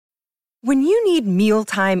When you need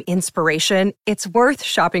mealtime inspiration, it's worth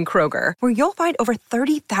shopping Kroger, where you'll find over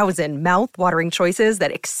 30,000 mouth-watering choices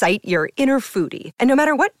that excite your inner foodie. And no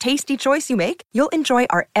matter what tasty choice you make, you'll enjoy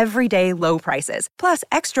our everyday low prices, plus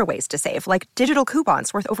extra ways to save, like digital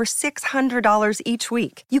coupons worth over $600 each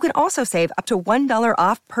week. You can also save up to $1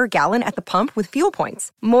 off per gallon at the pump with fuel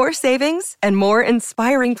points. More savings and more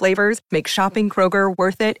inspiring flavors make shopping Kroger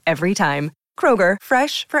worth it every time. Kroger,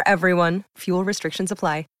 fresh for everyone. Fuel restrictions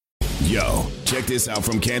apply. Yo, check this out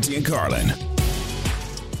from Canty and Carlin.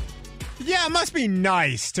 Yeah, it must be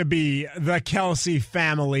nice to be the Kelsey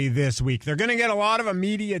family this week. They're going to get a lot of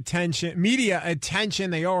media attention.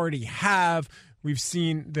 They already have. We've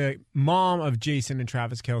seen the mom of Jason and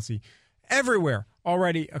Travis Kelsey everywhere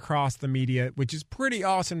already across the media, which is pretty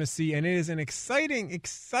awesome to see. And it is an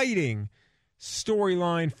exciting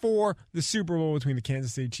storyline for the Super Bowl between the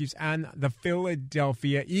Kansas City Chiefs and the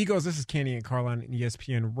Philadelphia Eagles. This is Canty and Carlin on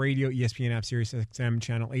ESPN Radio, ESPN app, Sirius XM,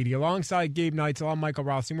 Channel 80. Alongside Gabe Neitzel, I'm Michael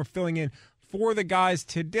Rothstein. We're filling in for the guys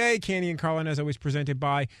today. Canty and Carlin, as always, presented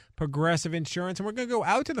by Progressive Insurance. And we're going to go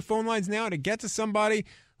out to the phone lines now to get to somebody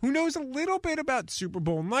who knows a little bit about Super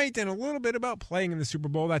Bowl night and a little bit about playing in the Super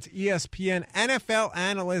Bowl. That's ESPN NFL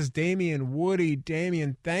analyst Damien Woody.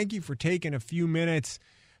 Damien, thank you for taking a few minutes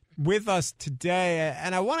with us today,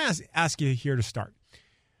 and I want to ask you here to start.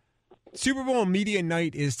 Super Bowl media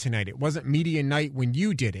night is tonight. It wasn't media night when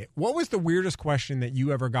you did it. What was the weirdest question that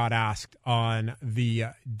you ever got asked on the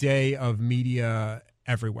day of media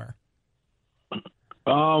everywhere?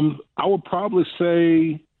 I would probably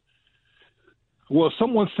say, well,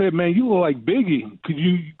 someone said, "Man, you look like Biggie. Could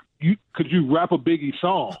you rap a Biggie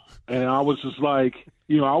song?" And I was just like,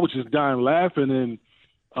 I was just dying laughing, and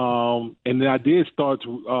then I did start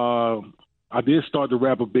to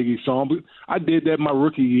rap a Biggie song, but I did that my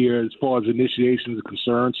rookie year as far as initiation is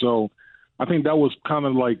concerned. So I think that was kind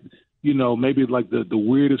of like, maybe like the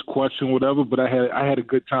weirdest question, or whatever. But I had a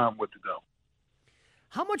good time with it though.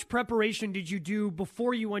 How much preparation did you do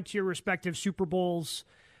before you went to your respective Super Bowls?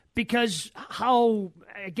 Because how,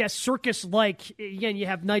 I guess, circus-like, again, you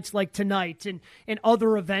have nights like tonight and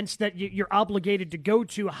other events that you're obligated to go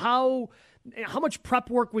to. How much prep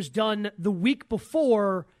work was done the week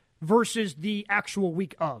before versus the actual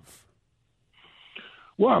week of?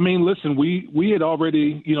 Well, I mean, listen, we had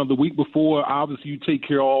already, the week before, obviously you take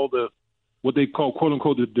care of all the, what they call, quote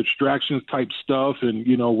unquote, the distractions type stuff and,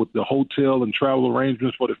 with the hotel and travel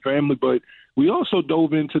arrangements for the family. But we also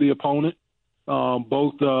dove into the opponent,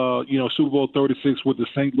 both, Super Bowl 36 with the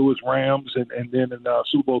St. Louis Rams and then in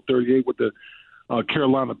Super Bowl 38 with the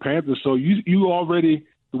Carolina Panthers. So you already,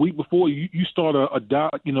 the week before, you start a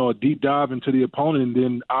deep dive into the opponent, and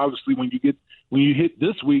then obviously when you hit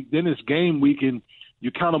this week, then it's game week, and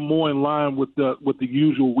you're kind of more in line with the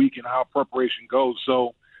usual week and how preparation goes.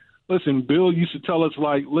 So, listen, Bill used to tell us,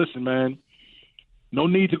 like, listen, man, no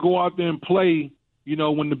need to go out there and play,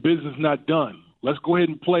 when the business is not done. Let's go ahead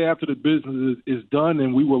and play after the business is done,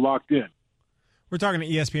 and we were locked in. We're talking to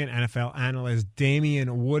ESPN NFL analyst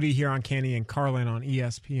Damien Woody here on Canty and Carlin on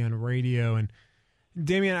ESPN Radio. And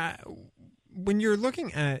Damien, when you're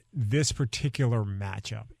looking at this particular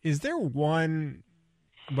matchup, is there one,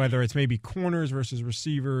 whether it's maybe corners versus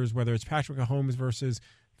receivers, whether it's Patrick Mahomes versus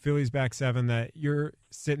Philly's back seven, that you're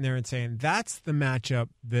sitting there and saying, that's the matchup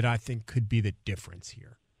that I think could be the difference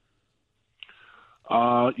here?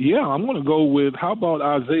 I'm going to go with, how about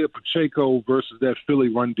Isaiah Pacheco versus that Philly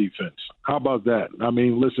run defense? How about that? I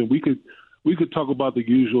mean, listen, we could talk about the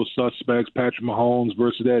usual suspects, Patrick Mahomes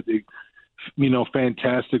versus that,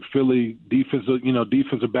 fantastic Philly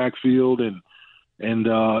defensive backfield and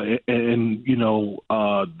the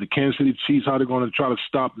Kansas City Chiefs, how they're going to try to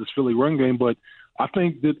stop this Philly run game. But I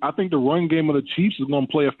think the run game of the Chiefs is going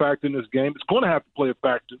to play a factor in this game. It's going to have to play a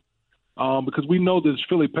factor because we know this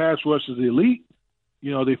Philly pass rush is elite.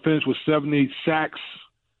 They finished with 70 sacks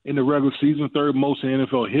in the regular season, third most in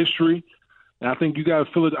NFL history. And I think you got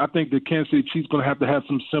to feel it. I think the Kansas City Chiefs going to have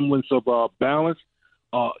some semblance of balance,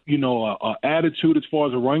 attitude as far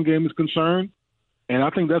as the run game is concerned. And I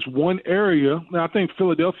think that's one area. Now, I think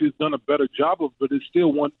Philadelphia has done a better job of it, but it's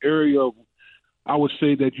still one area of, I would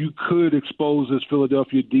say, that you could expose this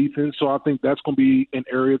Philadelphia defense. So I think that's going to be an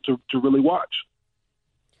area to really watch.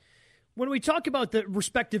 When we talk about the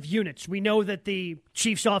respective units, we know that the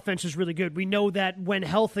Chiefs' offense is really good. We know that when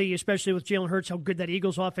healthy, especially with Jalen Hurts, how good that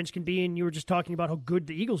Eagles' offense can be, and you were just talking about how good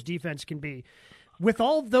the Eagles' defense can be. With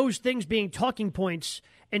all those things being talking points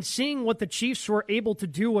and seeing what the Chiefs were able to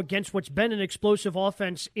do against what's been an explosive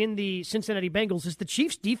offense in the Cincinnati Bengals, is the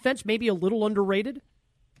Chiefs' defense maybe a little underrated?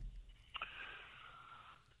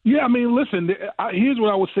 Yeah, I mean, listen, here's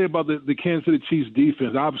what I would say about the Kansas City Chiefs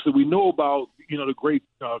defense. Obviously, we know about, the great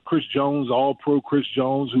Chris Jones, all-pro Chris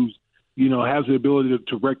Jones, who's, has the ability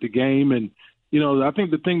to wreck the game. And, I think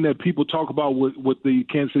the thing that people talk about with the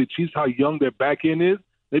Kansas City Chiefs, how young their back end is,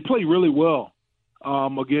 they play really well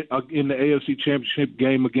again in the AFC Championship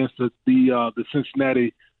game against the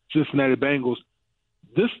Cincinnati Bengals.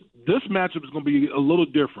 This matchup is going to be a little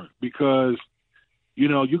different because –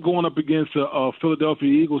 you're going up against a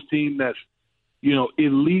Philadelphia Eagles team that's,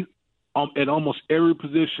 elite at almost every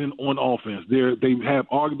position on offense. They have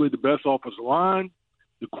arguably the best offensive line.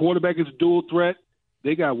 The quarterback is a dual threat.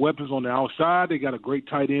 They got weapons on the outside. They got a great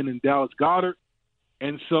tight end in Dallas Goedert.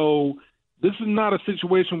 And so this is not a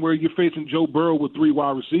situation where you're facing Joe Burrow with 3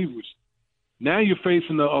 wide receivers. Now you're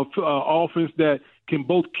facing an offense that can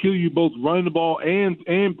both kill you both running the ball and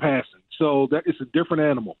passing. So that it's a different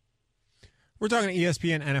animal. We're talking to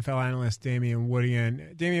ESPN NFL analyst Damien Woody.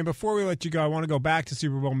 And Damien, before we let you go, I want to go back to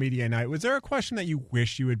Super Bowl Media Night. Was there a question that you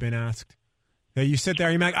wish you had been asked? That you sit there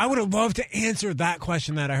and you're like, I would have loved to answer that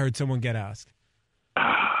question that I heard someone get asked.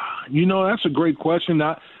 That's a great question.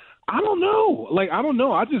 I don't know. I don't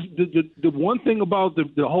know. I just the one thing about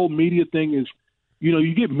the whole media thing is,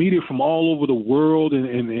 you get media from all over the world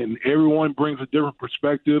and everyone brings a different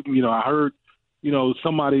perspective. I heard,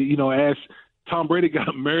 somebody, asked Tom Brady got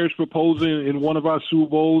a marriage proposal in one of our Super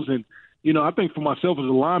Bowls. And, I think for myself as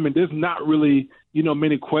a lineman, there's not really,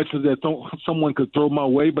 many questions that someone could throw my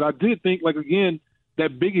way. But I did think, again,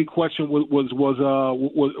 that Biggie question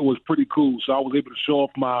was pretty cool. So I was able to show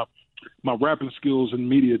off my rapping skills in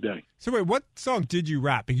media day. So wait, what song did you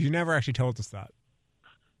rap? Because you never actually told us that.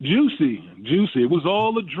 Juicy. It was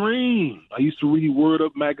all a dream. I used to read Word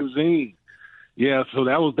Up magazine. Yeah, so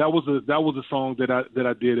that was a song that I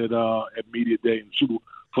did at media day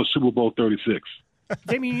for Super Bowl 36.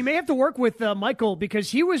 Damien, you may have to work with Michael because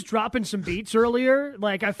he was dropping some beats earlier.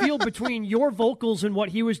 I feel between your vocals and what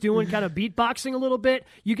he was doing, kind of beatboxing a little bit,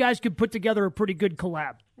 you guys could put together a pretty good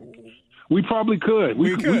collab. We probably could.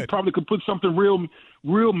 We probably could put something real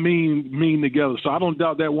mean together. So I don't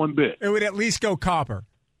doubt that one bit. It would at least go copper.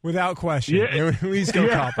 Without question. Yeah. It would at least go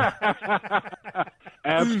copper.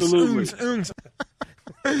 Absolutely.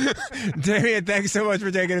 Damien, thanks so much for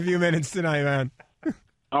taking a few minutes tonight, man.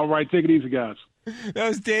 All right, take it easy, guys. That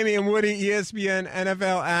was Damien Woody, ESPN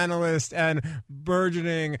NFL analyst and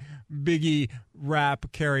burgeoning Biggie rap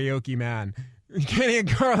karaoke man. Kenny and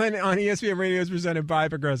Carlin on ESPN Radio is presented by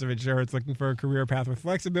Progressive Insurance. Looking for a career path with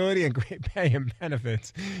flexibility and great pay and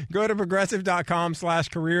benefits. Go to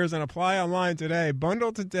progressive.com/careers and apply online today.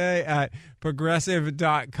 Bundle today at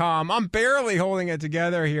progressive.com. I'm barely holding it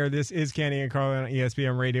together here. This is Kenny and Carlin on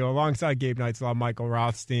ESPN Radio alongside Gabe Neitzel, Michael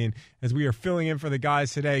Rothstein, as we are filling in for the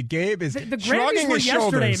guys today. Gabe is the shrugging Grammys his were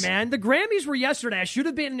shoulders. yesterday, man. The Grammys were yesterday. I should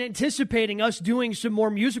have been anticipating us doing some more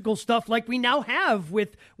musical stuff like we now have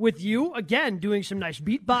with you. Again, doing some nice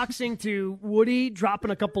beatboxing to Woody,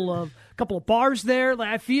 dropping a couple of bars there.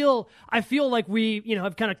 I feel like we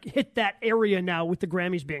have kind of hit that area now with the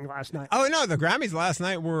Grammys being last night. Oh no, the Grammys last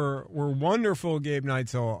night were wonderful, Gabe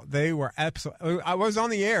Neitzel. They were absolutely. I was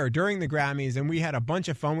on the air during the Grammys and we had a bunch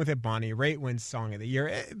of fun with it. Bonnie Raitt wins Song of the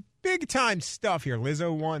Year. Big time stuff here.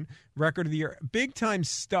 Lizzo won Record of the Year. Big time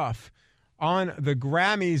stuff on the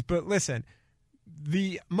Grammys. But listen,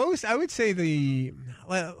 I'm trying to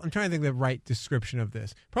think of the right description of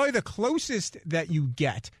this. Probably the closest that you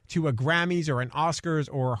get to a Grammys or an Oscars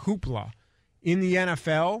or a hoopla in the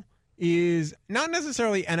NFL is not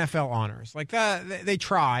necessarily NFL honors. Like that, they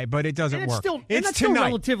try, but it doesn't work. It's still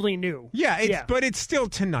relatively new. Yeah, but it's still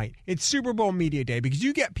tonight. It's Super Bowl Media Day because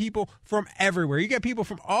you get people from everywhere. You get people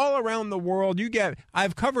from all around the world.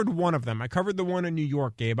 I've covered one of them. I covered the one in New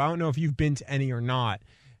York, Gabe. I don't know if you've been to any or not.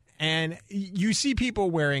 And you see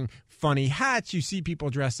people wearing funny hats. You see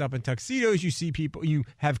people dressed up in tuxedos. You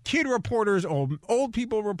have kid reporters, old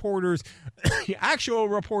people reporters, actual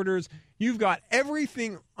reporters. You've got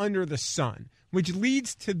everything under the sun, which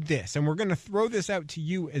leads to this. And we're going to throw this out to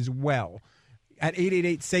you as well at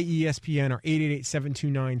 888-SAY-ESPN or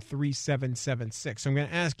 888-729-3776. So I'm going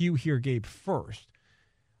to ask you here, Gabe, first.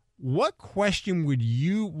 What question would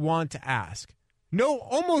you want to ask?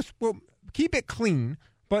 Keep it clean.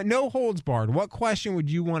 But no holds barred. What question would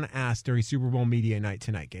you want to ask during Super Bowl Media Night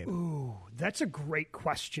tonight, Gabe? Ooh, that's a great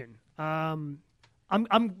question. I'm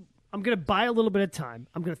going to buy a little bit of time.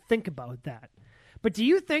 I'm going to think about that. But do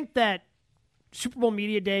you think that Super Bowl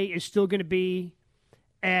Media Day is still going to be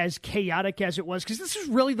as chaotic as it was, because this is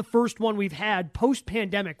really the first one we've had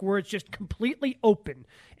post-pandemic where it's just completely open,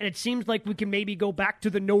 and it seems like we can maybe go back to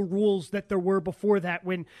the no rules that there were before that,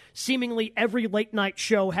 when seemingly every late-night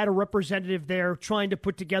show had a representative there trying to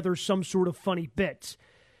put together some sort of funny bits.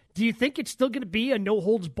 Do you think it's still going to be a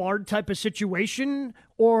no-holds-barred type of situation,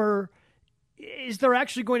 or is there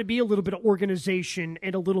actually going to be a little bit of organization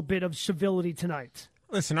and a little bit of civility tonight?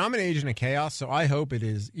 Listen, I'm an agent of chaos, so I hope it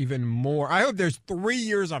is even more. I hope there's 3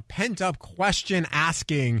 years of pent-up question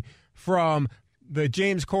asking from the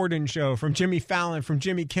James Corden show, from Jimmy Fallon, from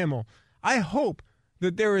Jimmy Kimmel. I hope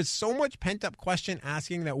that there is so much pent-up question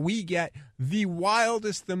asking that we get the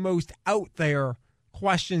wildest, the most out there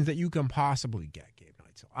questions that you can possibly get, Gabe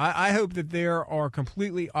Neitzel. I hope that there are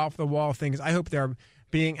completely off-the-wall things. I hope they're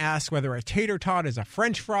being asked whether a tater tot is a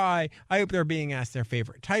French fry. I hope they're being asked their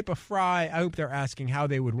favorite type of fry. I hope they're asking how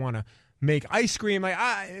they would want to make ice cream.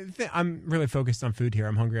 I'm really focused on food here.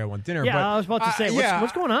 I'm hungry. I want dinner. Yeah, but I was about to say,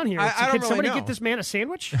 what's going on here? Can somebody know. Get this man a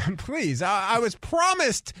sandwich? Please. I was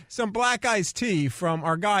promised some black iced tea from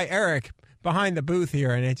our guy Eric behind the booth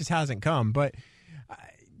here, and it just hasn't come. But,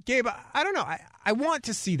 Gabe, I don't know. I want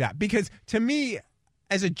to see that because to me,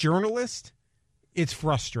 as a journalist, it's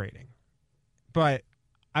frustrating. But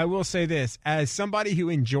I will say this, as somebody who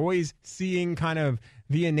enjoys seeing kind of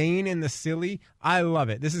the inane and the silly, I love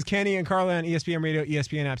it. This is Kenny and Carla on ESPN Radio,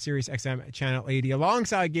 ESPN app, Sirius XM, Channel 80,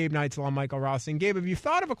 alongside Gabe Neitzel and Michael Ross. And Gabe, have you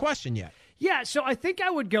thought of a question yet? Yeah, so I think I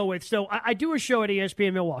would go with, I do a show at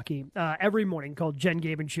ESPN Milwaukee every morning called Jen,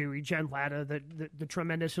 Gabe, and Chewy. Jen Latta, the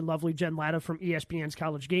tremendous and lovely Jen Latta from ESPN's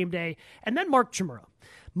College Game Day, and then Mark Chmura.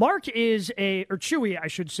 Mark is Chewy, I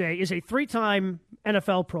should say, is a 3-time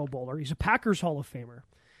NFL Pro Bowler. He's a Packers Hall of Famer.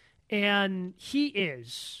 And he's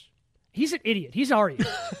an idiot. He's our idiot,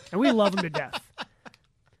 and we love him to death.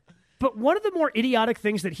 But one of the more idiotic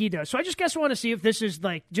things that he does, so I just guess I want to see if this is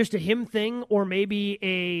like just a him thing or maybe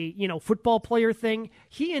a football player thing.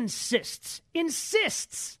 He insists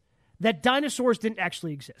that dinosaurs didn't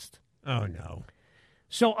actually exist. Oh, no.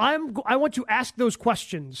 So I want to ask those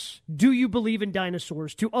questions. Do you believe in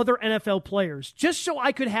dinosaurs to other NFL players? Just so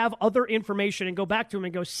I could have other information and go back to him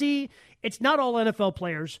and go, see, it's not all NFL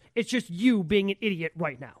players. It's just you being an idiot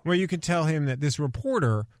right now. Well, you could tell him that this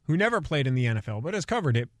reporter who never played in the NFL but has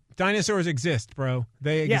covered it, dinosaurs exist, bro.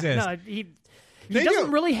 They exist. Yeah, no, he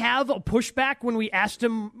doesn't really have a pushback when we asked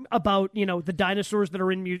him about, the dinosaurs that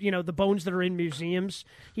are in, the bones that are in museums.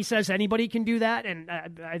 He says anybody can do that, and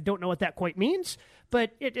I don't know what that quite means,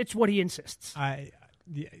 but it's what he insists.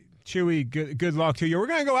 Chewy, good luck to you. We're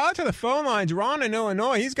going to go out to the phone lines. Ron in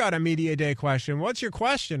Illinois, he's got a media day question. What's your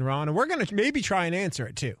question, Ron? And we're going to maybe try and answer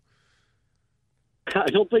it, too. I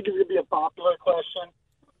don't think it's going to be a popular question,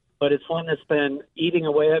 but it's one that's been eating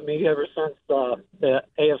away at me ever since the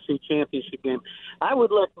AFC Championship game. I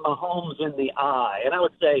would look Mahomes in the eye, and I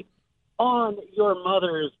would say, on your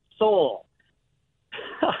mother's soul,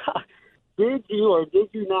 did you or did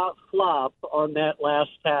you not flop on that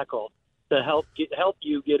last tackle to help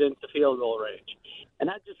you get into field goal range? And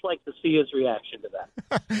I'd just like to see his reaction to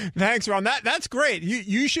that. Thanks, Ron. That's great.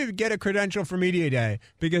 You should get a credential for Media Day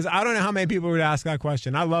because I don't know how many people would ask that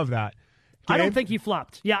question. I love that. Gabe? I don't think he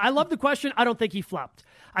flopped. Yeah, I love the question. I don't think he flopped.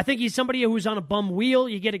 I think he's somebody who's on a bum wheel.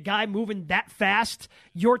 You get a guy moving that fast.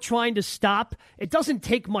 You're trying to stop. It doesn't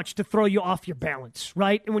take much to throw you off your balance,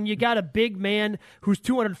 right? And when you got a big man who's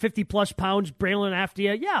 250-plus pounds brailing after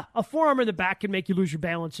you, yeah, a forearm in the back can make you lose your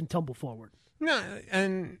balance and tumble forward. No,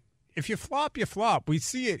 and if you flop, you flop. We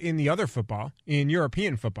see it in the other football, in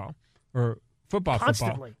European football, or football.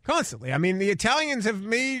 Constantly. I mean, the Italians have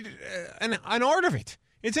made an art of it.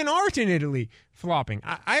 It's an art in Italy, flopping.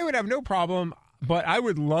 I would have no problem, but I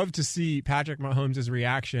would love to see Patrick Mahomes'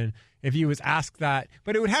 reaction if he was asked that.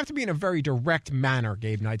 But it would have to be in a very direct manner,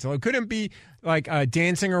 Gabe Neitzel. It couldn't be like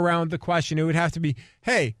dancing around the question. It would have to be,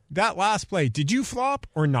 hey, that last play, did you flop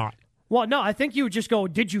or not? Well, no, I think you would just go,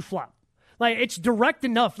 did you flop? Like, it's direct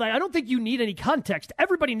enough. Like, I don't think you need any context.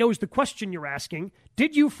 Everybody knows the question you're asking.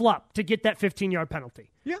 Did you flop to get that 15-yard penalty?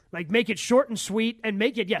 Yeah. Like, make it short and sweet and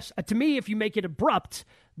make it, yes. To me, if you make it abrupt,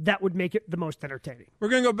 that would make it the most entertaining. We're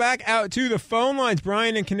going to go back out to the phone lines.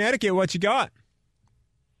 Brian in Connecticut, what you got?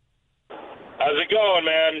 How's it going,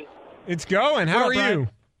 man? It's going. How are you?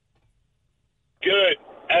 Good.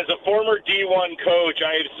 As a former D1 coach,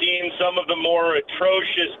 I have seen some of the more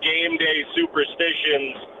atrocious game day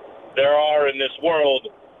superstitions there are in this world,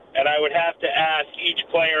 and I would have to ask each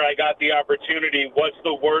player I got the opportunity, what's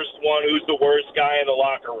the worst one? Who's the worst guy in the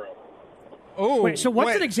locker room? Oh, wait, so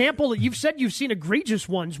what's an example? You've said you've seen egregious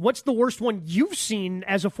ones. What's the worst one you've seen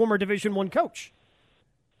as a former Division I coach?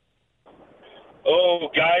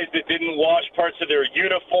 guys that didn't wash parts of their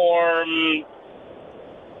uniform.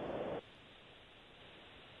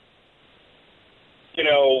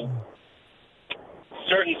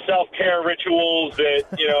 Certain self-care rituals that,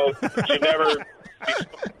 should never be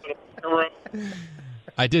spoken in a room.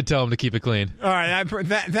 I did tell him to keep it clean. All right.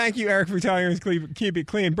 Thank you, Eric, for telling us to keep it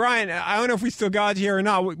clean. Brian, I don't know if we still got you here or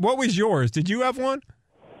not. What was yours? Did you have one?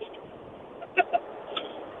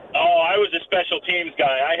 I was a special teams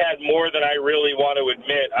guy. I had more than I really want to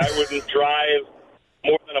admit. I wouldn't drive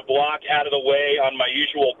more than a block out of the way on my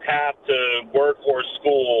usual path to work or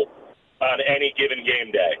school on any given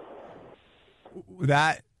game day.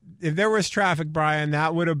 That if there was traffic, Brian,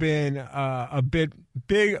 that would have been a big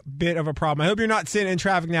bit of a problem. I hope you're not sitting in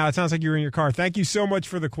traffic now. It sounds like you're in your car. Thank you so much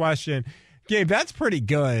for the question, Gabe. That's pretty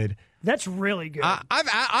good. That's really good.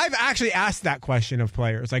 I've actually asked that question of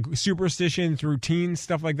players, like superstitions, routines,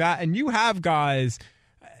 stuff like that. And you have guys,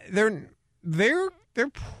 they're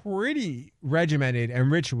pretty regimented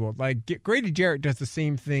and ritual. Like Grady Jarrett does the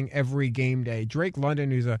same thing every game day. Drake London,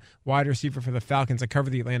 who's a wide receiver for the Falcons, I cover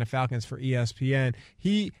the Atlanta Falcons for ESPN.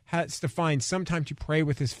 He has to find some time to pray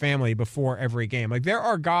with his family before every game. Like there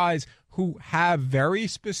are guys who have very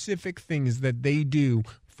specific things that they do,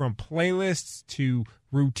 from playlists to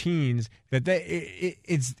routines, that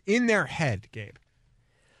it's in their head, Gabe.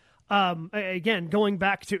 Again, going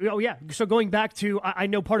back to, I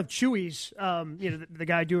know part of Chewy's, the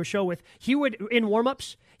guy I do a show with, he would, in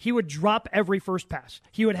warmups, he would drop every first pass.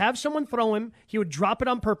 He would have someone throw him. He would drop it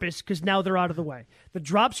on purpose because now they're out of the way. The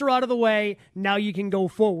drops are out of the way. Now you can go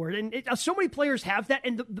forward. And so many players have that.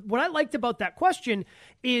 And what I liked about that question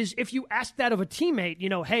is if you ask that of a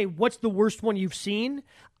teammate, hey, what's the worst one you've seen?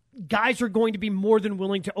 Guys are going to be more than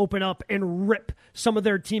willing to open up and rip some of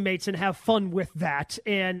their teammates and have fun with that.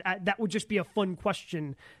 And that would just be a fun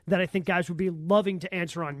question that I think guys would be loving to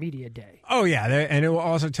answer on Media Day. Oh, yeah. And it will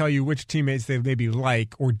also tell you which teammates they maybe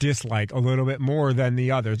like or dislike a little bit more than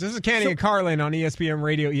the others. This is Canty and Carlin on ESPN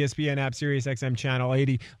Radio, ESPN app, Sirius XM Channel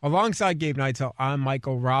 80. Alongside Gabe Neitzel, I'm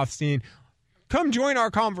Michael Rothstein. Come join our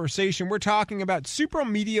conversation. We're talking about Super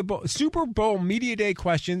Bowl Media Day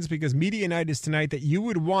questions because Media Night is tonight that you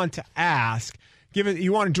would want to ask.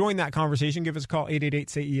 You want to join that conversation, give us a call,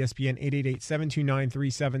 888-SAY-ESPN,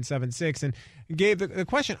 888-729-3776. And Gabe, the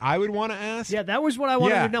question I would want to ask. Yeah, that was what I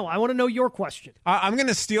wanted to know. I want to know your question. I'm going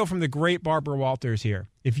to steal from the great Barbara Walters here.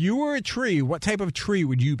 If you were a tree, what type of tree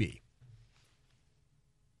would you be?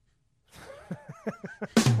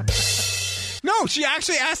 No, she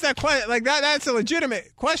actually asked that question. Like that's a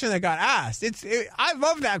legitimate question that got asked. I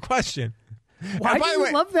love that question. Why do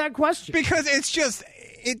you love that question? Because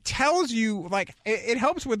it tells you, like, it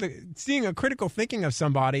helps with seeing a critical thinking of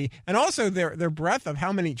somebody, and also their breadth of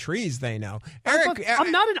how many trees they know. Eric,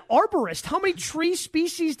 I'm not an arborist. How many tree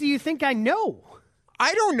species do you think I know?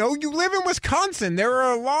 I don't know. You live in Wisconsin. There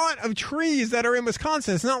are a lot of trees that are in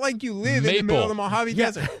Wisconsin. It's not like you live in the middle of the Mojave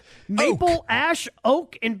Desert. Maple, ash,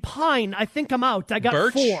 oak, and pine. I think I'm out. I got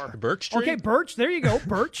birch? 4. Birch tree? Okay, birch. There you go.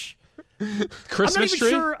 Birch. Christmas tree?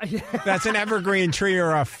 Sure. That's an evergreen tree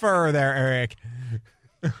or a fir there, Eric.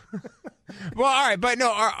 Well, all right. But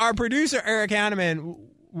no, our producer, Eric Hanneman,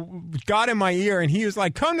 got in my ear, and he was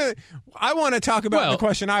like, I want to talk about the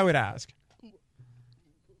question I would ask.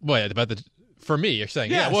 Wait, for me, you're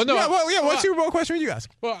saying? Yes. Yeah. Well, no. What Super Bowl question would you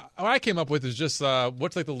ask? Well, what I came up with is just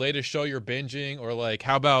what's like the latest show you're binging, or like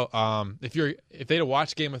how about if they'd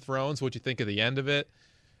watched Game of Thrones, what'd you think of the end of it?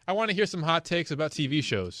 I want to hear some hot takes about TV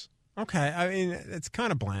shows. Okay, I mean it's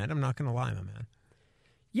kind of bland. I'm not going to lie, my man.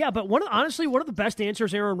 Yeah, but one of the best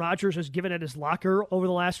answers Aaron Rodgers has given at his locker over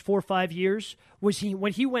the last 4 or 5 years was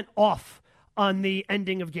when he went off on the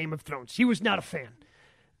ending of Game of Thrones. He was not a fan.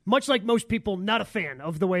 Much like most people, not a fan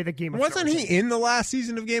of the way the Game of Thrones. Wasn't he in the last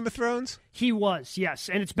season of Game of Thrones? He was, yes.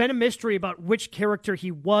 And it's been a mystery about which character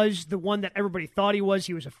he was, the one that everybody thought he was.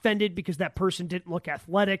 He was offended because that person didn't look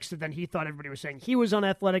athletic, so then he thought everybody was saying he was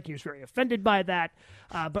unathletic. He was very offended by that,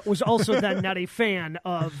 but was also then not a fan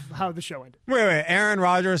of how the show ended. Wait. Aaron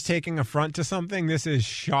Rodgers taking affront to something? This is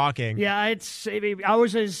shocking. Yeah, I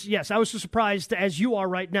was as surprised as you are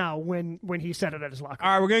right now when he said it at his locker.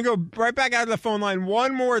 All right, we're going to go right back out of the phone line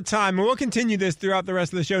one more time, and we'll continue this throughout the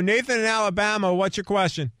rest of the show. Nathan in Alabama, what's your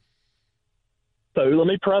question? So let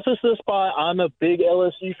me preface this by I'm a big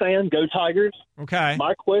LSU fan. Go Tigers. Okay.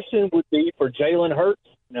 My question would be for Jalen Hurts.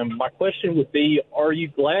 And my question would be, are you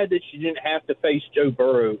glad that you didn't have to face Joe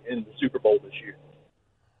Burrow in the Super Bowl this year?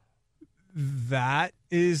 That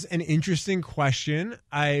is an interesting question.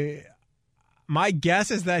 My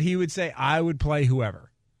guess is that he would say I would play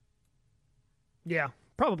whoever. Yeah,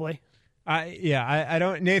 probably. I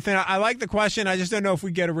don't, Nathan, I like the question. I just don't know if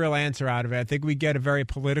we get a real answer out of it. I think we get a very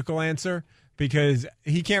political answer because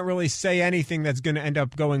he can't really say anything that's going to end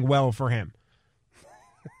up going well for him.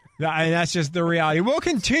 And that's just the reality. We'll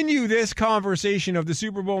continue this conversation of the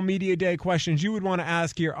Super Bowl Media Day questions you would want to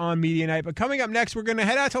ask here on Media Night. But coming up next, we're going to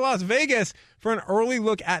head out to Las Vegas for an early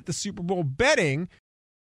look at the Super Bowl betting.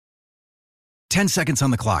 10 seconds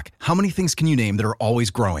on the clock. How many things can you name that are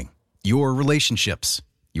always growing? Your relationships,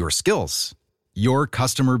 your skills, your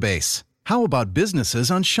customer base. How about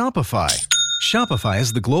businesses on Shopify? Shopify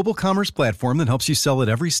is the global commerce platform that helps you sell at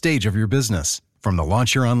every stage of your business. From the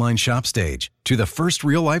launch your online shop stage to the first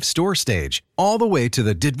real-life store stage, all the way to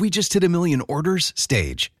the did we just hit 1 million orders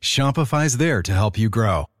stage, Shopify's there to help you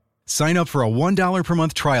grow. Sign up for a $1 per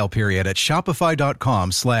month trial period at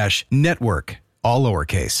shopify.com/network, all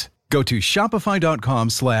lowercase. Go to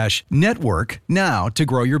shopify.com/network now to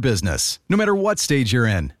grow your business, no matter what stage you're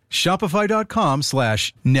in.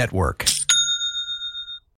 Shopify.com/network.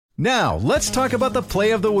 Now, let's talk about the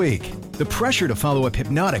play of the week. The pressure to follow up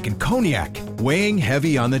Hypnotic and Cognac, weighing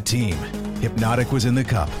heavy on the team. Hypnotic was in the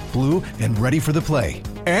cup, blue, and ready for the play.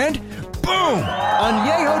 And boom!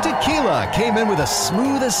 Añejo Tequila came in with a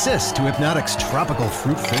smooth assist to Hypnotic's tropical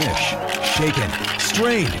fruit finish. Shaken,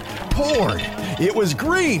 strained, poured. It was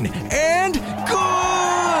green and good!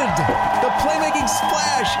 The playmaking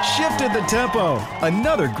splash shifted the tempo.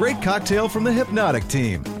 Another great cocktail from the Hypnotic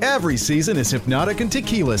team. Every season is Hypnotic and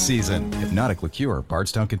Tequila season. Hypnotic Liqueur,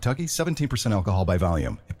 Bardstown, Kentucky, 17% alcohol by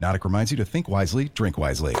volume. Hypnotic reminds you to think wisely, drink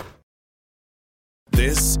wisely.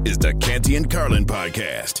 This is the Canty and Carlin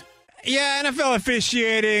podcast. Yeah, NFL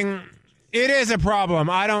officiating, it is a problem.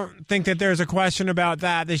 I don't think that there's a question about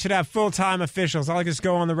that. They should have full-time officials. I'll just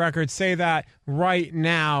go on the record, say that right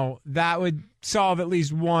now. That would solve at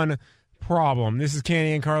least one problem. This is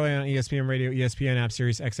Canty and Carlin on ESPN Radio, ESPN app,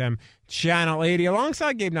 Sirius XM, Channel 80.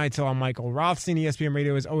 Alongside Gabe Neitzel, I'm Michael Rothstein. ESPN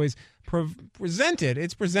Radio is always presented.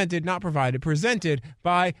 It's presented, not provided, presented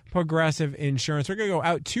by Progressive Insurance. We're going to go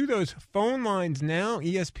out to those phone lines now.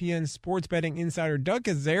 ESPN sports betting insider Doug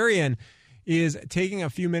Kazarian is taking a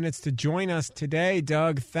few minutes to join us today.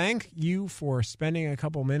 Doug, thank you for spending a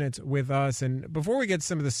couple minutes with us. And before we get to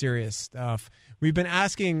some of the serious stuff, we've been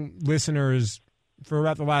asking listeners for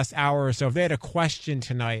about the last hour or so, if they had a question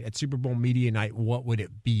tonight at Super Bowl Media Night, what would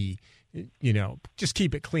it be? You know, just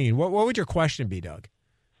keep it clean. What would your question be, Doug?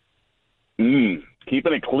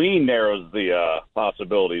 Keeping it clean narrows the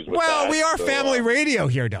possibilities. With well, that. We are family radio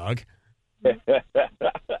here, Doug.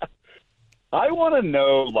 I want to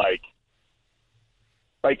know, like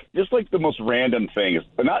just like the most random things,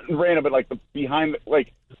 but not random, but like the behind,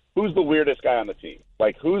 like who's the weirdest guy on the team?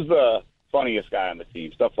 Like who's the funniest guy on the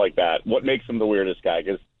team? Stuff like that. What makes him the weirdest guy?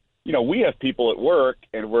 Because we have people at work,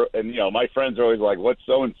 and my friends are always like, "What's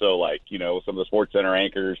so and so like?" Some of the Sports Center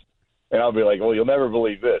anchors. And I'll be like, well, you'll never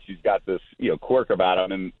believe this. He's got this, quirk about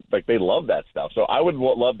him, and like they love that stuff. So I would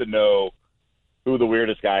love to know who the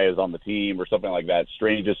weirdest guy is on the team or something like that.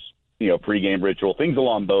 Strangest, pregame ritual, things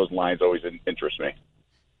along those lines always interest me.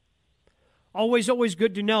 Always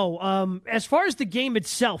good to know. As far as the game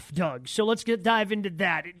itself, Doug, so let's dive into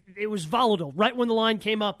that. It was volatile. Right when the line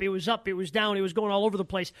came up, it was down, it was going all over the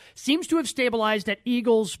place. Seems to have stabilized at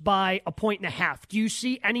Eagles by 1.5. Do you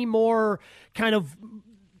see any more kind of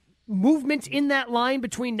movement in that line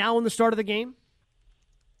between now and the start of the game?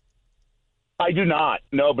 I do not.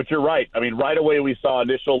 No, but you're right. I mean, right away we saw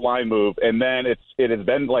initial line move, and then it has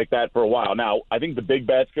been like that for a while. Now, I think the big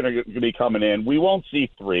bet's going to be coming in. We won't see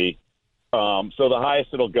 3. So the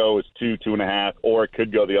highest it'll go is 2.5, or it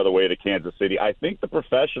could go the other way to Kansas City. I think the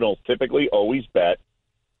professionals typically always bet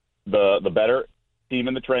the better team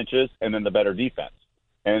in the trenches and then the better defense.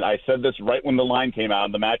 And I said this right when the line came out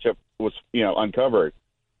and the matchup was, uncovered.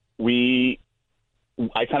 I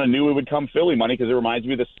kind of knew it would come Philly money because it reminds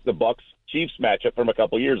me of the Bucs-Chiefs matchup from a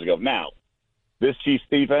couple years ago. Now, this Chiefs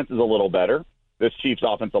defense is a little better. This Chiefs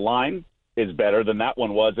offensive line is better than that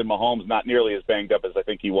one was, and Mahomes not nearly as banged up as I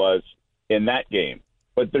think he was in that game.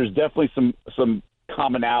 But there's definitely some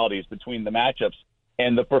commonalities between the matchups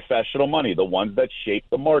and the professional money. The ones that shape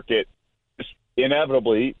the market just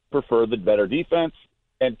inevitably prefer the better defense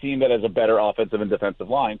and team that has a better offensive and defensive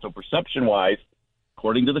line. So perception-wise,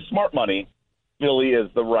 according to the smart money, Philly is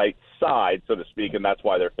the right side, so to speak, and that's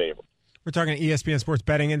why they're favored. We're talking to ESPN sports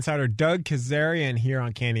betting insider Doug Kazarian here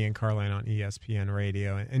on Canty and Carlin on ESPN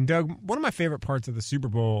Radio. And Doug, one of my favorite parts of the Super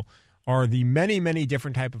Bowl are the many, many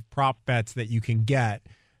different type of prop bets that you can get.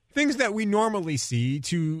 Things that we normally see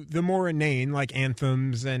to the more inane, like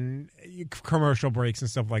anthems and commercial breaks and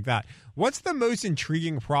stuff like that. What's the most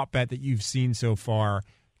intriguing prop bet that you've seen so far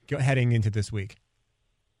heading into this week?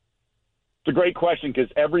 It's a great question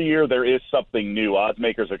because every year there is something new. Odds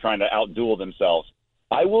makers are trying to outduel themselves.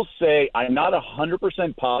 I will say I'm not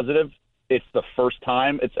 100% positive it's the first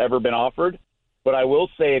time it's ever been offered, but I will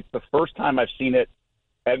say it's the first time I've seen it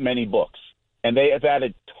at many books. And they have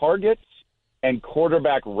added targets and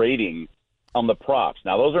quarterback rating on the props.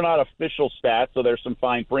 Now, those are not official stats, so there's some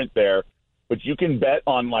fine print there, but you can bet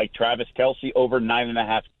on, like, Travis Kelce over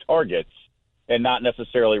 9.5 targets and not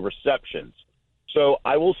necessarily receptions. So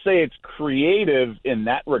I will say it's creative in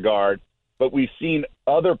that regard, but we've seen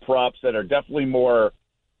other props that are definitely more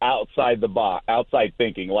outside the box, outside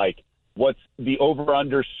thinking, like what's the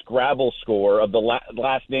over-under Scrabble score of the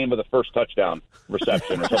last name of the first touchdown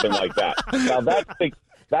reception or something like that. Now,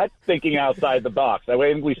 that's thinking outside the box. I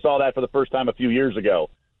think we saw that for the first time a few years ago.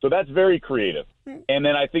 So that's very creative. And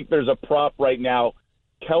then I think there's a prop right now,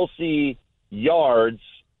 Kelce yards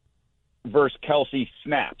versus Kelce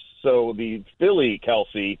snaps. So the Philly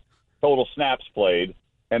Kelce total snaps played,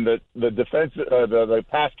 and the defense, the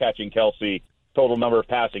pass catching Kelce total number of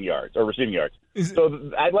passing yards or receiving yards.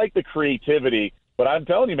 So I like the creativity, but I'm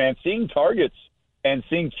telling you, man, seeing targets and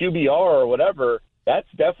seeing QBR or whatever, that's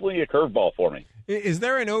definitely a curveball for me. Is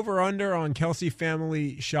there an over-under on Kelce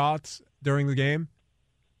family shots during the game?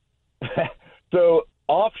 So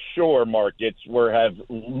offshore markets have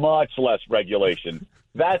much less regulation.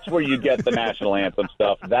 That's where you get the national anthem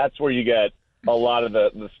stuff. That's where you get a lot of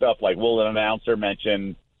the stuff like, will an announcer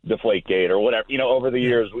mention Deflategate or whatever? Over the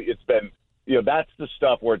years, it's been, that's the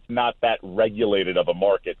stuff where it's not that regulated of a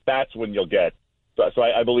market. That's when you'll get. So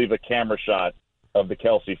I believe a camera shot of the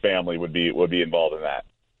Kelce family would be involved in that.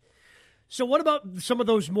 So what about some of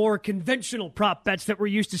those more conventional prop bets that we're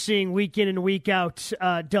used to seeing week in and week out,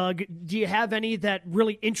 Doug? Do you have any that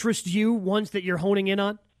really interest you, ones that you're honing in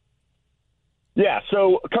on? Yeah,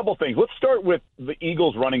 so a couple things. Let's start with the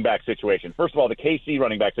Eagles running back situation. First of all, the KC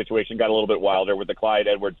running back situation got a little bit wilder with the Clyde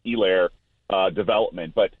Edwards-Helaire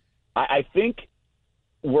development. But I think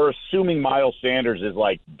we're assuming Miles Sanders is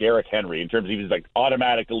like Derrick Henry in terms of he's like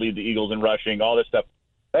automatic to lead the Eagles in rushing, all this stuff.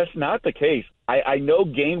 That's not the case. I know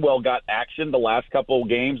Gainwell got action the last couple of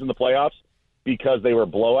games in the playoffs because they were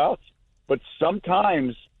blowouts, but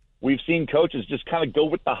sometimes we've seen coaches just kind of go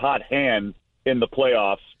with the hot hand in the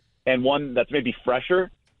playoffs and one that's maybe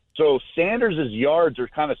fresher. So Sanders' yards are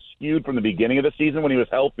kind of skewed from the beginning of the season when he was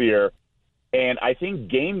healthier, and I think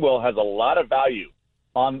Gainwell has a lot of value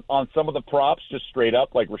on some of the props just straight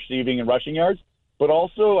up, like receiving and rushing yards, but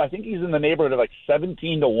also I think he's in the neighborhood of like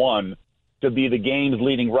 17-1 to be the game's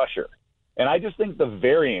leading rusher. And I just think the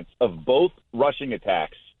variance of both rushing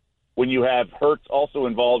attacks when you have Hurts also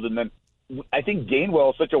involved, and then I think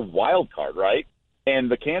Gainwell is such a wild card, right? And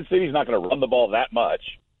the Kansas City's not going to run the ball that much.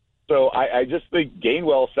 So I just think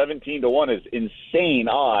Gainwell 17-1 is insane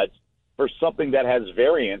odds for something that has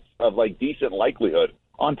variance of like decent likelihood.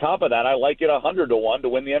 On top of that, I like it 100-1 to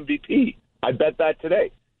win the MVP. I bet that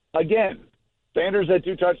today. Again, Sanders had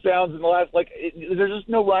 2 touchdowns in the last, there's just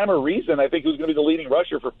no rhyme or reason, I think, who's going to be the leading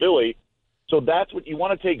rusher for Philly. So that's what you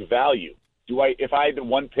want to take value. If I had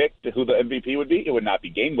one pick to who the MVP would be, it would not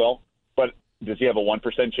be Gainwell. But does he have a 1%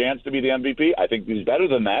 chance to be the MVP? I think he's better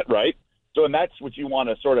than that, right? So, and that's what you want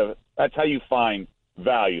to that's how you find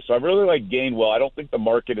value. So I really like Gainwell. I don't think the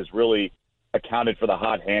market has really accounted for the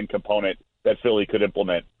hot hand component that Philly could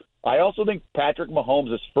implement. I also think Patrick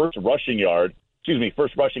Mahomes' first rushing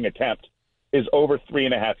attempt is over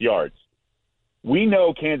 3.5 yards. We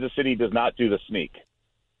know Kansas City does not do the sneak.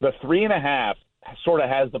 The 3.5 sort of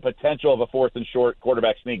has the potential of a 4th and short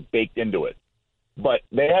quarterback sneak baked into it. But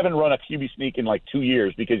they haven't run a QB sneak in like 2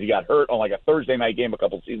 years because he got hurt on like a Thursday night game a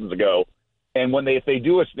couple seasons ago. And if they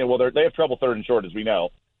do a sneak, they have trouble 3rd and short, as we know.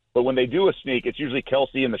 But when they do a sneak, it's usually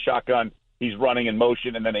Kelce in the shotgun. He's running in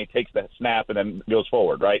motion, and then he takes the snap and then goes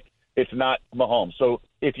forward, right? It's not Mahomes. So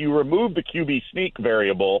if you remove the QB sneak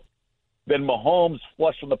variable, then Mahomes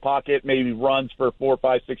flush from the pocket, maybe runs for 4,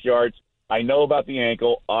 5, 6 yards. I know about the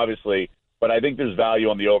ankle, obviously, but I think there's value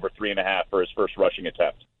on the over 3.5 for his first rushing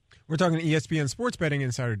attempt. We're talking to ESPN sports betting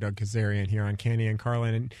insider Doug Kazarian here on Canty and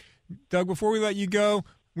Carlin. And Doug, before we let you go,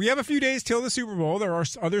 we have a few days till the Super Bowl. There are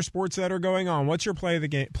other sports that are going on. What's your play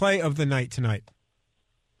of the night tonight?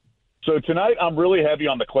 So tonight I'm really heavy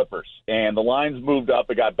on the Clippers, and the line's moved up.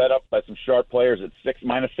 It got bet up by some sharp players at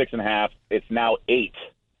 -6.5. It's now 8.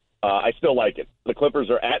 I still like it. The Clippers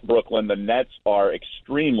are at Brooklyn. The Nets are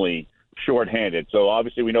extremely shorthanded. So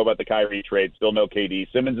obviously we know about the Kyrie trade. Still no KD.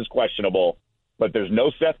 Simmons is questionable, but there's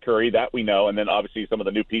no Seth Curry, that we know. And then obviously some of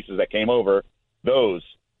the new pieces that came over, those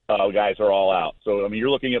guys are all out. So, I mean, you're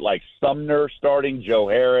looking at like Sumner starting, Joe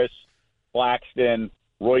Harris, Claxton,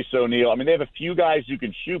 Royce O'Neal. I mean, they have a few guys who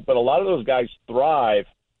can shoot, but a lot of those guys thrive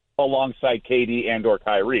alongside KD and or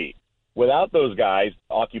Kyrie. Without those guys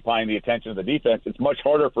occupying the attention of the defense, it's much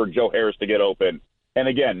harder for Joe Harris to get open. And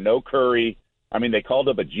again, no Curry. I mean, they called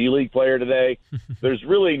up a G League player today. There's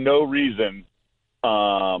really no reason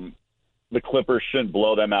the Clippers shouldn't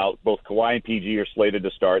blow them out. Both Kawhi and PG are slated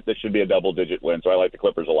to start. This should be a double-digit win, so I like the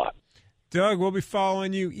Clippers a lot. Doug, we'll be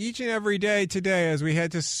following you each and every day today as we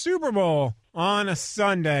head to Super Bowl on a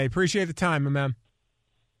Sunday. Appreciate the time, my man.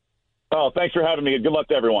 Oh, thanks for having me. Good luck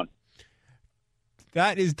to everyone.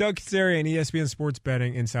 That is Doug Kazarian, ESPN Sports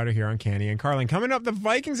Betting Insider here on Canty and Carlin. Coming up, the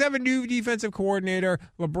Vikings have a new defensive coordinator.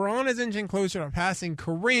 LeBron is inching closer to passing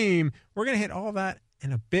Kareem. We're going to hit all that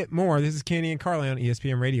and a bit more. This is Canty and Carlin on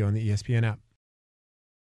ESPN Radio and the ESPN app.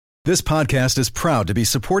 This podcast is proud to be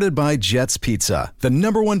supported by Jets Pizza, the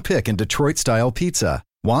 #1 pick in Detroit-style pizza.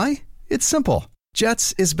 Why? It's simple.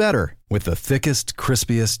 Jets is better. With the thickest,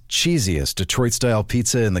 crispiest, cheesiest Detroit-style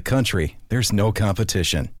pizza in the country, there's no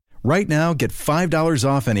competition. Right now, get $5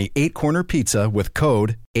 off any 8-corner pizza with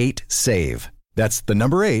code 8SAVE. That's the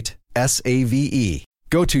number 8, SAVE.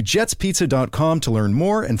 Go to jetspizza.com to learn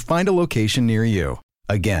more and find a location near you.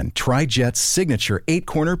 Again, try Jet's signature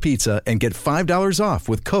 8-corner pizza and get $5 off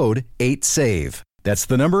with code 8SAVE. That's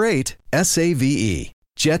the number 8, SAVE.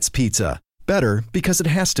 Jet's Pizza. Better because it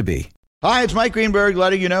has to be. Hi, it's Mike Greenberg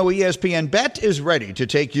letting you know ESPN Bet is ready to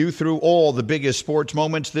take you through all the biggest sports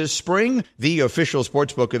moments this spring. The official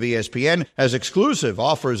sportsbook of ESPN has exclusive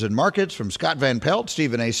offers and markets from Scott Van Pelt,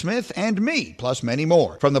 Stephen A. Smith, and me, plus many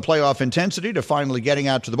more. From the playoff intensity to finally getting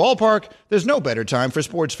out to the ballpark, there's no better time for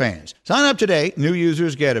sports fans. Sign up today. New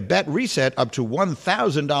users get a bet reset up to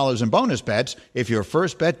 $1,000 in bonus bets if your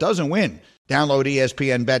first bet doesn't win. Download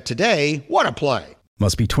ESPN Bet today. What a play.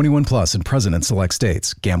 Must be 21 plus and present in select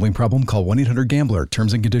states. Gambling problem? Call 1-800-GAMBLER.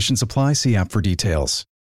 Terms and conditions apply. See app for details.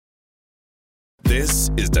 This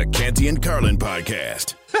is the Canty and Carlin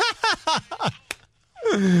podcast.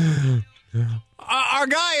 Our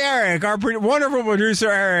guy Eric, our wonderful producer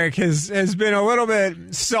Eric, has been a little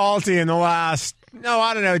bit salty in the last,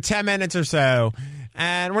 10 minutes or so.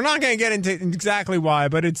 And we're not going to get into exactly why,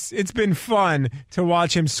 but it's been fun to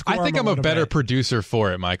watch him squirm. I think I'm a better producer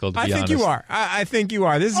for it, Michael, to be honest. I think you are. I think you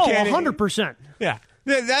are. This is 100%. Yeah.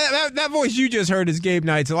 That voice you just heard is Gabe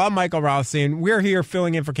Knights. I'm Michael Rothstein. We're here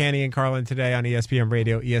filling in for Canty and Carlin today on ESPN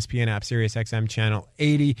Radio, ESPN app, Sirius XM Channel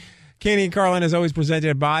 80. Canty and Carlin is always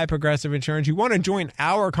presented by Progressive Insurance. You want to join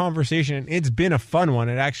our conversation? It's been a fun one.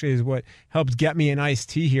 It actually is what helped get me an iced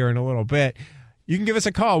tea here in a little bit. You can give us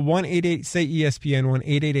a call, 1-888-SAY-ESPN,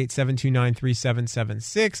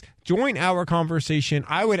 1-888-729-3776. Join our conversation.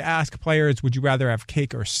 I would ask players, would you rather have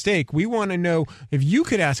cake or steak? We want to know, if you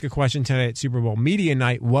could ask a question tonight at Super Bowl Media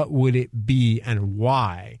Night, what would it be and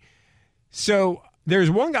why? So there's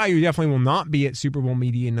one guy who definitely will not be at Super Bowl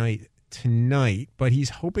Media Night tonight, but he's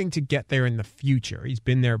hoping to get there in the future. He's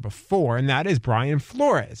been there before, and that is Brian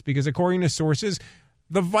Flores, because according to sources,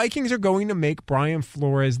 the Vikings are going to make Brian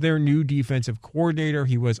Flores their new defensive coordinator.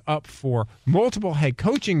 He was up for multiple head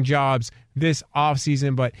coaching jobs this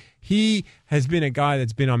offseason, but he has been a guy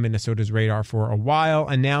that's been on Minnesota's radar for a while,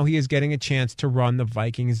 and now he is getting a chance to run the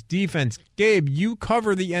Vikings defense. Gabe, you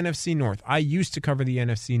cover the NFC North. I used to cover the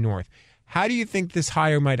NFC North. How do you think this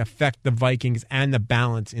hire might affect the Vikings and the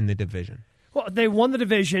balance in the division? Well, they won the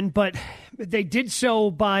division, but they did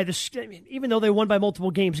so by even though they won by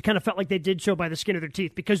multiple games, it kind of felt like they did so by the skin of their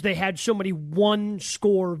teeth because they had so many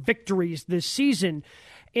one-score victories this season.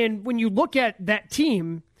 And when you look at that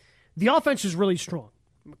team, the offense is really strong.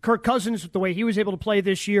 Kirk Cousins, the way he was able to play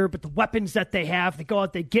this year, but the weapons that they have, they go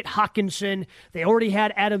out, they get Hawkinson, they already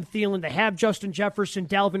had Adam Thielen, they have Justin Jefferson,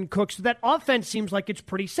 Dalvin Cook, so that offense seems like it's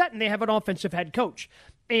pretty set, and they have an offensive head coach.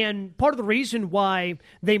 And part of the reason why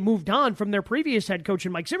they moved on from their previous head coach,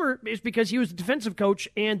 Mike Zimmer, is because he was the defensive coach,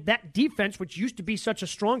 and that defense, which used to be such a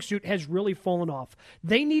strong suit, has really fallen off.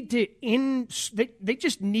 They need to they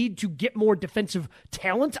just need to get more defensive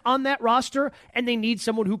talent on that roster, and they need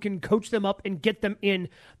someone who can coach them up and get them in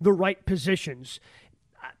the right positions.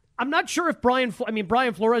 I'm not sure if Brian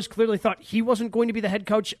Flores clearly thought he wasn't going to be the head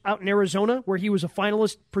coach out in Arizona, where he was a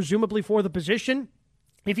finalist presumably for the position.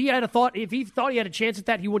 If he thought he had a chance at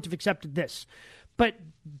that, he wouldn't have accepted this. But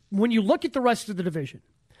when you look at the rest of the division,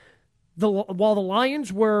 while the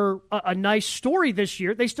Lions were a nice story this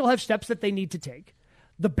year, they still have steps that they need to take.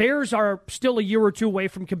 The Bears are still a year or two away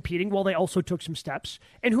from competing while they also took some steps.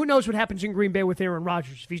 And who knows what happens in Green Bay with Aaron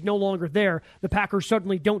Rodgers. If he's no longer there, the Packers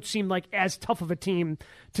suddenly don't seem like as tough of a team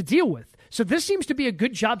to deal with. So this seems to be a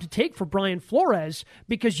good job to take for Brian Flores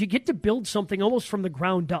because you get to build something almost from the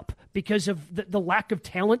ground up because of the lack of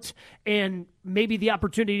talent and maybe the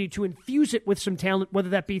opportunity to infuse it with some talent, whether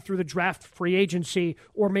that be through the draft, free agency,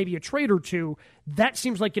 or maybe a trade or two. That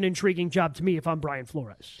seems like an intriguing job to me if I'm Brian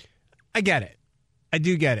Flores. I get it. I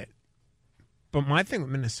do get it. But my thing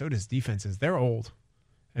with Minnesota's defense is they're old.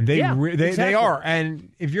 And they are.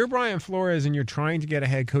 And if you're Brian Flores and you're trying to get a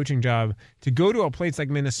head coaching job, to go to a place like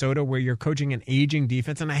Minnesota where you're coaching an aging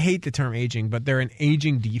defense, and I hate the term aging, but they're an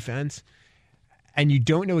aging defense, and you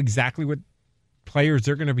don't know exactly what players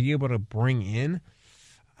they're going to be able to bring in,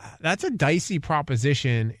 that's a dicey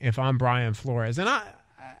proposition if I'm Brian Flores. And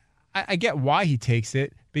I get why he takes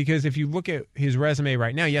it, because if you look at his resume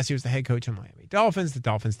right now, yes, he was the head coach of Miami Dolphins. The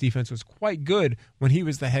Dolphins defense was quite good when he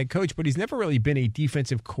was the head coach, but he's never really been a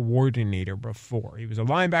defensive coordinator before. He was a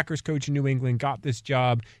linebackers coach in New England, got this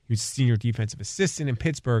job. He was a senior defensive assistant in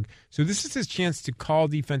Pittsburgh. So this is his chance to call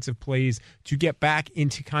defensive plays, to get back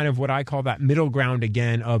into kind of what I call that middle ground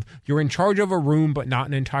again of you're in charge of a room but not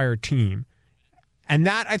an entire team. And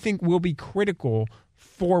that, I think, will be critical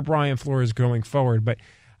for Brian Flores going forward. But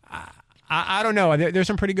I don't know. There's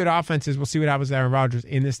some pretty good offenses. We'll see what happens with Aaron Rodgers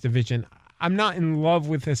in this division. I'm not in love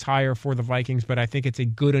with this hire for the Vikings, but I think it's a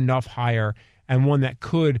good enough hire and one that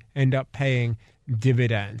could end up paying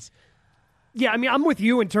dividends. Yeah, I mean, I'm with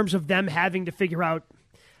you in terms of them having to figure out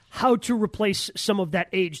how to replace some of that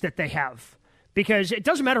age that they have. Because it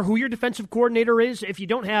doesn't matter who your defensive coordinator is, if you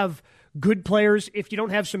don't have good players, if you don't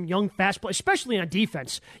have some young, fast players, especially on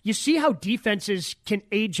defense. You see how defenses can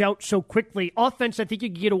age out so quickly. Offense, I think you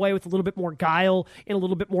can get away with a little bit more guile and a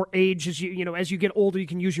little bit more age. As you get older, you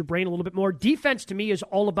can use your brain a little bit more. Defense, to me, is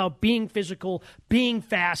all about being physical, being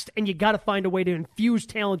fast, and you got to find a way to infuse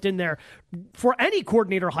talent in there for any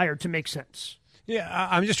coordinator hired to make sense. Yeah,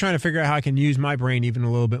 I'm just trying to figure out how I can use my brain even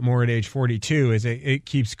a little bit more at age 42 as it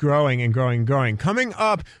keeps growing and growing and growing. Coming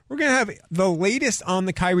up, we're going to have the latest on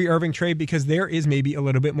the Kyrie Irving trade because there is maybe a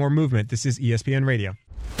little bit more movement. This is ESPN Radio.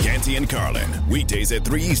 Canty and Carlin, weekdays at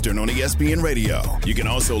 3 Eastern on ESPN Radio. You can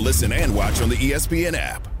also listen and watch on the ESPN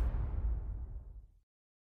app.